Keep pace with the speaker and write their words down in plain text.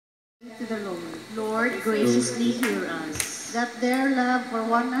To the Lord. Lord, graciously hear us. That their love for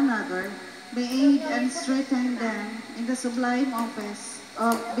one another may aid and strengthen them in the sublime office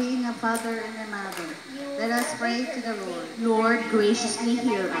of being a father and a mother. Let us pray to the Lord. Lord, graciously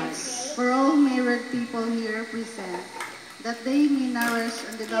hear us. For all married people here present, that they may nourish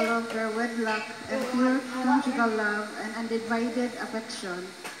and develop their wedlock and pure conjugal love and undivided affection,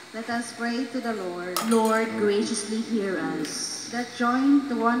 let us pray to the Lord. Lord, graciously hear us. That joined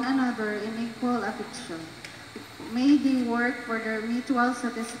to one another in equal affection, may they work for their mutual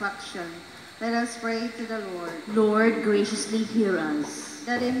satisfaction. Let us pray to the Lord. Lord, graciously hear us.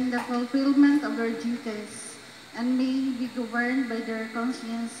 That in the fulfillment of their duties, and may be governed by their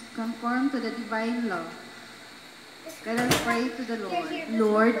conscience conform to the divine law. Let us pray to the Lord.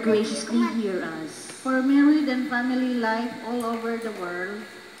 Lord, graciously hear us. For married and family life all over the world,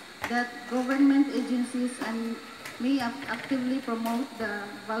 that government agencies and may actively promote the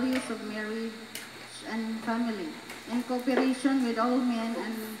values of marriage and family in cooperation with all men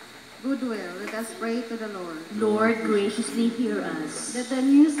and goodwill. Let us pray to the Lord. Lord, graciously hear us. That the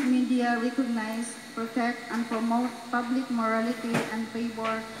news media recognize, protect, and promote public morality and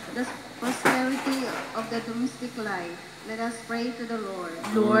favor the prosperity of the domestic life. Let us pray to the Lord.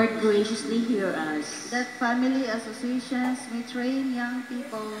 Lord, graciously hear us. That family associations may train young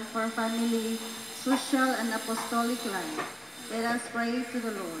people for family, social, and apostolic life. Let us pray to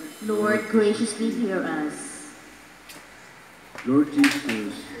the Lord. Lord, graciously hear us. Lord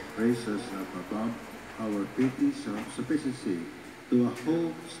Jesus, raise us up above our petty self-sufficiency to a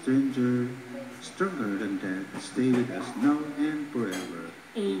hope stronger than death. Stay with us now and forever.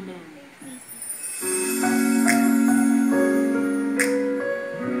 Amen.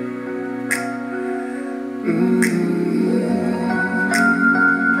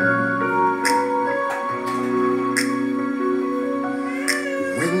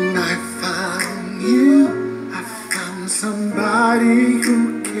 When I found you, I found somebody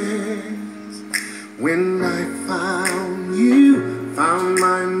who cares. When I found you, found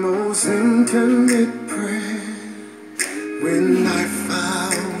my most intimate prayer. When I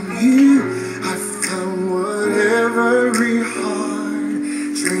found you, I found what every heart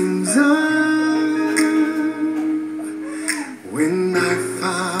dreams of. When I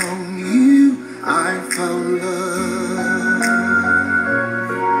found you, I found love.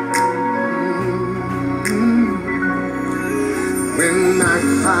 When I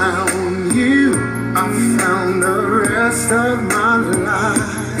found you, I found the rest of my life.